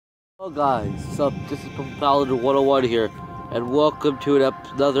Hello guys, what's up? This is Paladin 101 here, and welcome to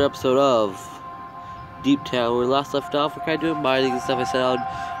another episode of Deep Town. Where we last left off, we're kind of doing mining and stuff. I said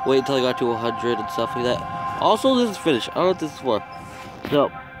I'd wait until I got to 100 and stuff like that. Also, this is finished. I don't know what this is for.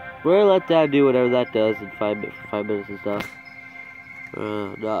 So, we're gonna let that do whatever that does in 5 minutes and stuff.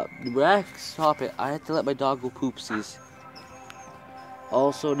 Rex, stop it. I had to let my dog go poopsies.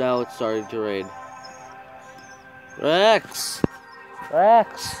 Also, now it's starting to rain. Rex!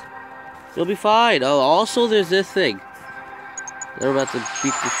 Rex! You'll be fine. Oh, also there's this thing they're about to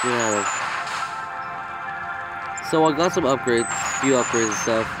beat the shit out of. So I got some upgrades, a few upgrades and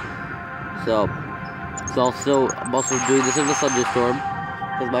stuff. So I'm also doing this in the thunderstorm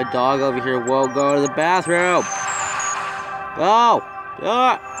because my dog over here won't go to the bathroom. Go!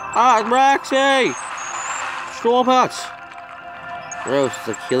 Rexy! Stop it! Gross, it's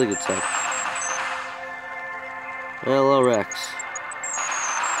like killing itself. Hello, Rex.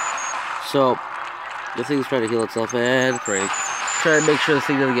 So, this thing's trying to heal itself and break. Trying to make sure this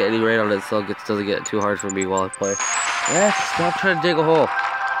thing doesn't get any rain on it so it doesn't get too hard for me while I play. Rex, stop trying to dig a hole.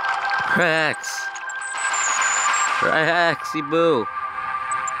 Rex! Rexy boo!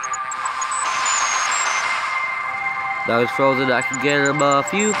 Now it's frozen, I can get him a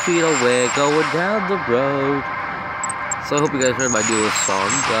few feet away going down the road. So I hope you guys heard my newest song.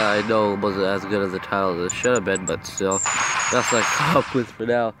 I know it wasn't as good as the title as it should have been, but still, that's what I come up with for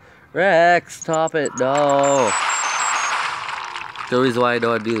now. Rex, stop it, no. The reason why I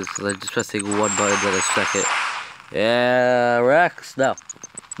know I do this is I'm just pressing one button then I check it. Yeah, Rex, no.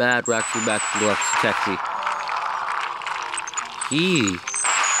 Bad Rex, you're back to the left taxi. He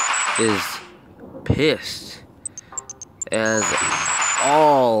is pissed as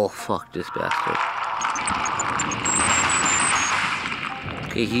all fuck this bastard.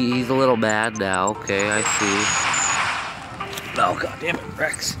 Okay, he's a little mad now. Okay, I see. Oh, god damn it,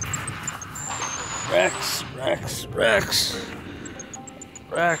 Rex. Rex.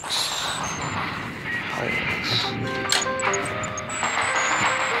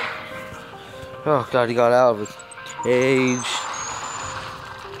 Oh god, he got out of his cage.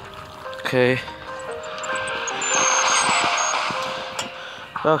 Okay.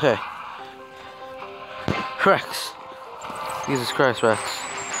 Rex. Jesus Christ, Rex.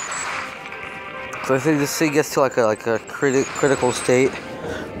 So I think this thing gets to like a critical state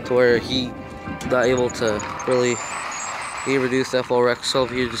to where he's not able to really reduce that while Rex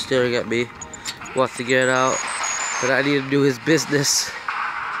over here just staring at me. Wants to get out, but I need to do his business.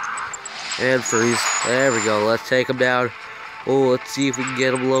 And freeze. There we go. Let's take him down. Oh, let's see if we can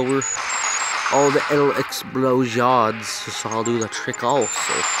get him lower. All the little explosions. So I'll do the trick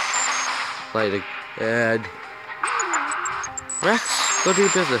also. Lighting. And Rex, go do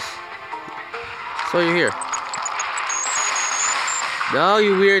your business. So you're here. No,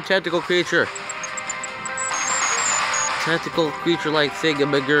 you weird tentacle creature. Tentacle creature-like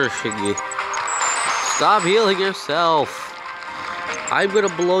thingamagurshiggy. Stop healing yourself. I'm gonna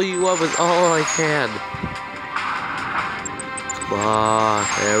blow you up with all I can. Come on,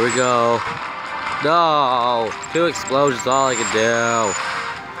 there we go. No, 2 explosions, all I can do.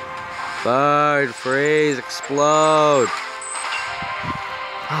 Burn, freeze, explode.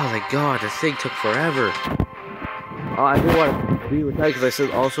 Oh my god, this thing took forever. Oh, I didn't want to be with that because I said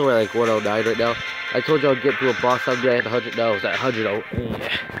also at like 109 right now. I told you I'd get to a boss someday at 100. No, it's at 100. Oh, yeah.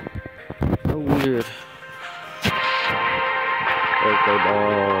 So weird. Okay, no.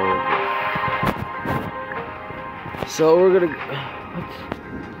 So we're gonna. What?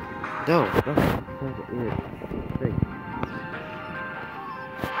 No, that's weird thing.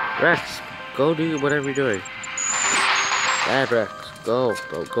 Rex, go do whatever you're doing. Bad Rex. Go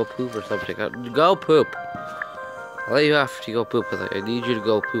poop or something. Go poop. I'll let you have to go poop with it. I need you to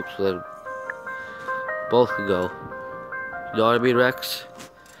go poop so that both can go. You know what I mean, Rex?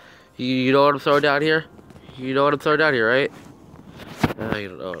 You know what I'm throwing down here? You know what I'm throwing down here, right? No, you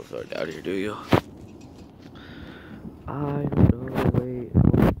don't know what I'm throwing down here, do you? I don't know. Wait.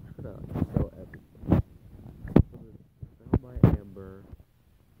 Shut up. Sell everything. Sell my amber.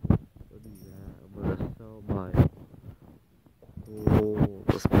 What is that? I'm gonna sell my gold.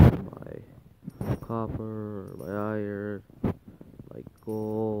 Let's get my copper, my iron, my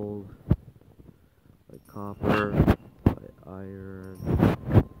gold, my copper, my iron.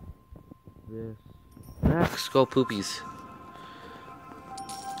 This. Rex, go poopies.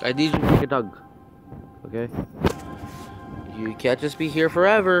 I need you to take a dunk. Okay? You can't just be here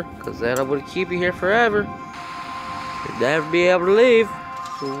forever, because then I'm going to keep you here forever. You'll never be able to leave.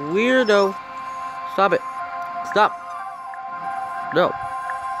 Weirdo. Stop it. Stop. No.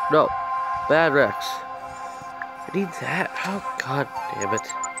 Bad Rex. I need that. Oh, god damn it.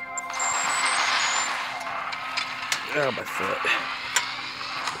 Oh, my foot.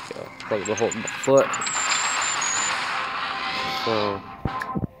 There we go. Plug the hole in my foot. So,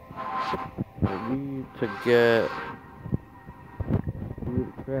 I need to get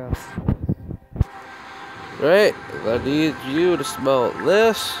craft. Right? I need you to smelt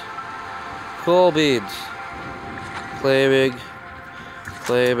this. Coal beans. Claiming.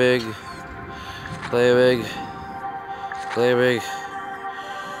 Claiming. Claiming. Claiming.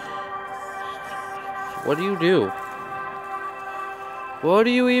 What do you do? What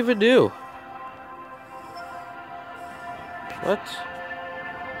do you even do? What?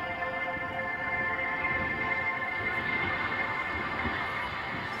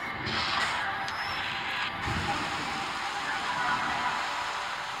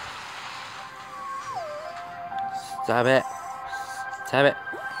 Stop it. Stop it.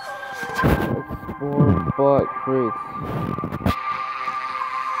 It's 4 butt crates.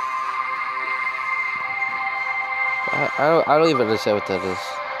 I don't even understand what that is.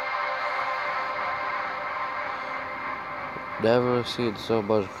 Never seen so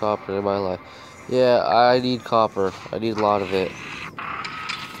much copper in my life. Yeah, I need copper. I need a lot of it.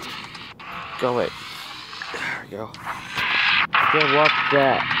 Go away. There we go. Good, watch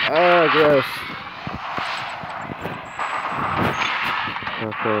that. Oh, gross.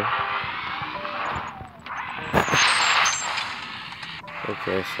 Okay.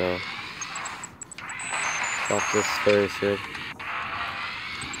 Okay, so stop this very soon.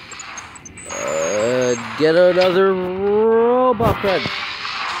 Get another robot friend.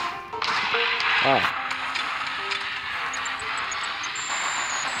 Ah.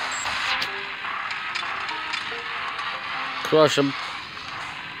 Crush him.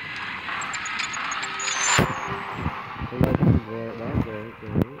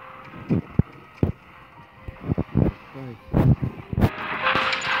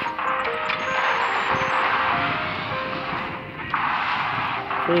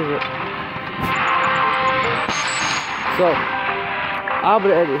 So, I'm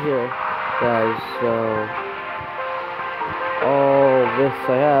gonna end it here, guys. So, all this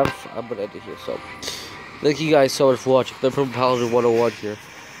I have, I'm gonna end it here. So, thank you guys so much for watching. I'm from Paladin 101 here,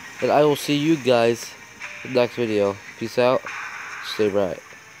 and I will see you guys in the next video. Peace out. Stay bright.